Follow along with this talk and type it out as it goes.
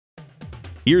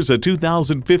Here's a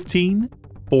 2015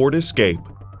 Ford Escape.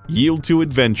 Yield to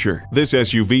adventure. This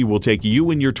SUV will take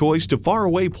you and your toys to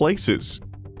faraway places.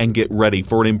 And get ready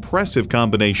for an impressive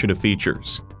combination of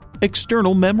features: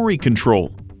 external memory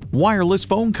control, wireless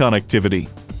phone connectivity,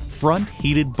 front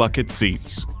heated bucket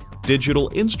seats,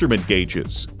 digital instrument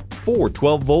gauges, 4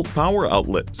 12-volt power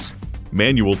outlets,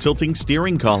 manual tilting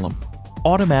steering column,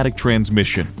 automatic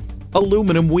transmission,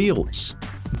 aluminum wheels,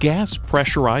 gas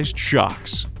pressurized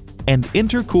shocks, and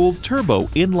intercooled turbo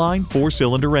inline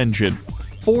 4-cylinder engine.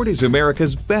 Ford is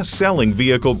America's best-selling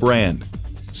vehicle brand.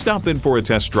 Stop in for a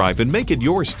test drive and make it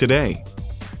yours today.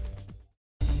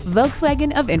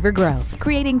 Volkswagen of Inver Grove,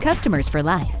 creating customers for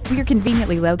life. We are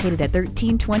conveniently located at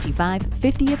 1325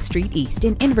 50th Street East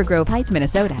in Inver-Grove-Heights,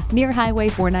 Minnesota, near Highway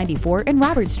 494 and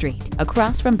Robert Street,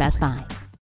 across from Best Buy.